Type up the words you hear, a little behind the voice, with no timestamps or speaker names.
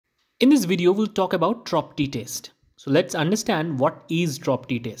In this video, we'll talk about Trop T-test. So let's understand what is Trop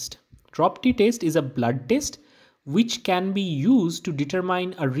T-test. Trop T-test is a blood test which can be used to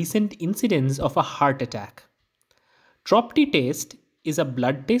determine a recent incidence of a heart attack. Trop T-test is a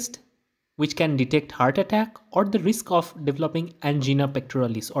blood test which can detect heart attack or the risk of developing angina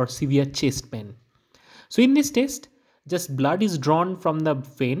pectoralis or severe chest pain. So in this test, just blood is drawn from the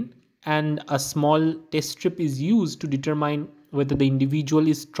vein and a small test strip is used to determine whether the individual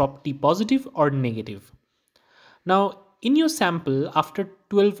is Trop T positive or negative. Now, in your sample, after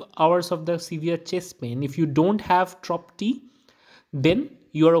 12 hours of the severe chest pain, if you don't have Trop T, then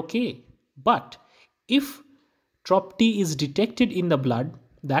you are okay. But if Trop T is detected in the blood,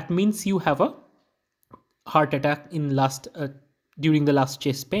 that means you have a heart attack during the last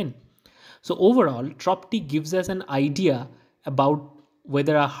chest pain. So overall, Trop T gives us an idea about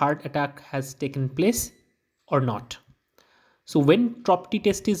whether a heart attack has taken place or not. So when Trop T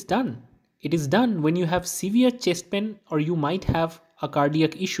test is done, it is done when you have severe chest pain or you might have a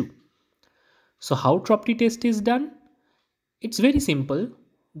cardiac issue. So how Trop T test is done? It's very simple.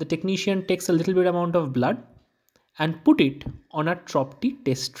 The technician takes a little bit amount of blood and put it on a Trop T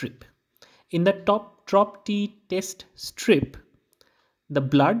test strip. In the Trop T test strip, the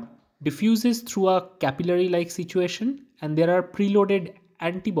blood diffuses through a capillary-like situation and there are preloaded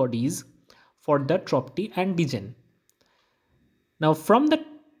antibodies for the Trop T antigen. Now from the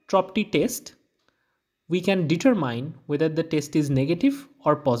Trop T test, we can determine whether the test is negative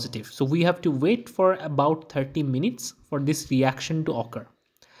or positive. So we have to wait for about 30 minutes for this reaction to occur.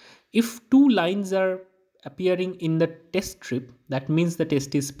 If two lines are appearing in the test strip, that means the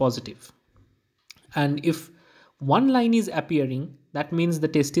test is positive. And if one line is appearing, that means the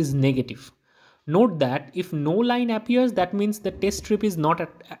test is negative. Note that if no line appears, that means the test strip is not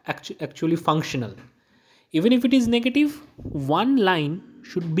actually functional. Even if it is negative, one line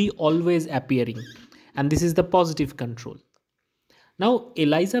should be always appearing, and this is the positive control. Now,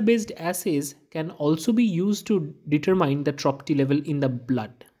 ELISA-based assays can also be used to determine the Trop T level in the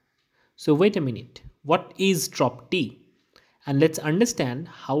blood. So wait a minute, what is Trop T? And let's understand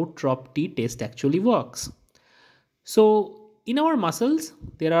how Trop T test actually works. So in our muscles,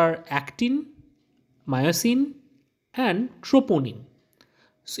 there are actin, myosin, and troponin.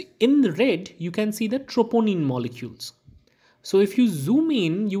 So in the red, you can see the troponin molecules. So if you zoom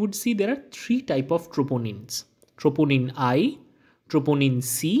in, you would see there are three types of troponins: troponin I, troponin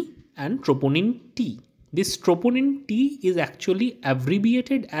C, and troponin T. This troponin T is actually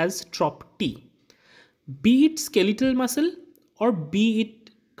abbreviated as Trop T, be it skeletal muscle or be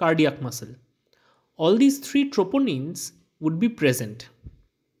it cardiac muscle. All these three troponins would be present.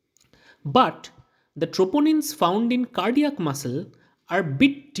 But the troponins found in cardiac muscle are a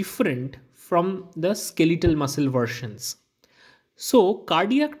bit different from the skeletal muscle versions. So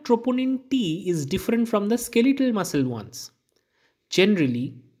cardiac troponin T is different from the skeletal muscle ones.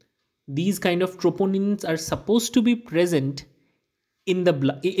 Generally, these kind of troponins are supposed to be present in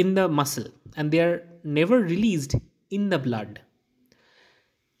the muscle, and they are never released in the blood.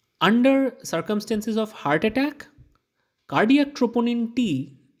 Under circumstances of heart attack, cardiac troponin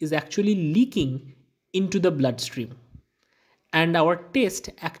T is actually leaking into the bloodstream, and our test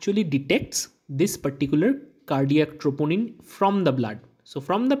actually detects this particular cardiac troponin from the blood. So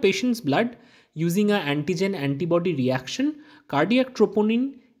from the patient's blood, using an antigen antibody reaction, cardiac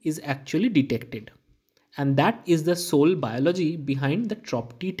troponin is actually detected, and that is the sole biology behind the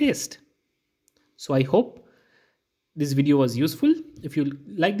Trop T test. So I hope this video was useful. If you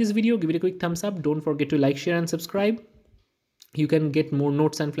like this video, give it a quick thumbs up. Don't forget to like, share, and subscribe. You can get more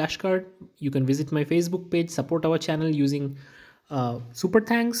notes and flashcard. You can visit my Facebook page, support our channel using super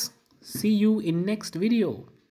thanks. See you in next video.